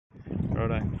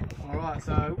Alright,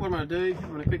 so what I'm going to do, I'm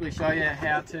going to quickly show you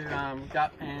how to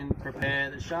gut and prepare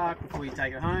the shark before you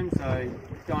take it home. So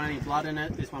don't want any blood in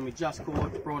it. This one we just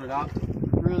caught, brought it up.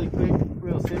 Really quick,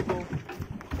 real simple.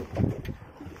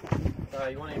 So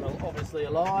you want him obviously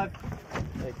alive.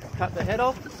 So cut the head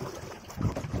off.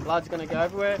 The blood's going to go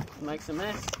everywhere, makes a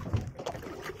mess.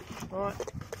 Right.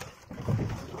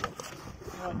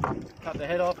 Cut the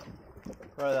head off,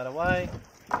 throw that away.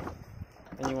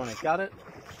 Then you want to gut it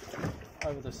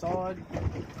over the side.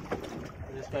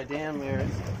 So just go down where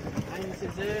its anus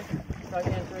is there, straight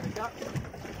down through the guts.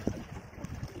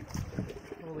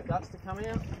 All the guts to come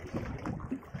out.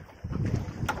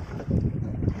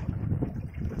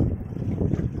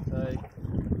 So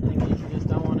the thing is, you just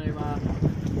don't want to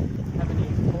have any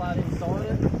blood inside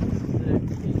it. This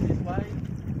is the easiest way.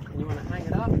 And you want to hang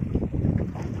it up.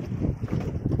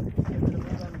 Get rid of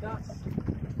all them guts.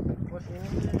 Wash it in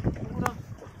there, water.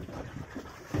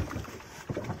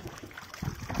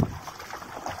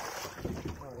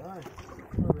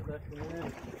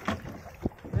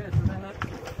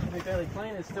 Fairly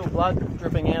clean. There's still blood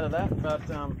dripping out of that, but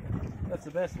that's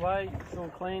the best way. It's all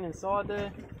clean inside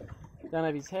there. Don't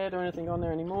have his head or anything on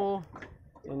there anymore,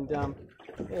 and yeah,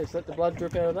 just let the blood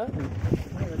drip out of that, and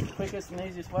that's the quickest and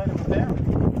easiest way to prepare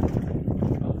them.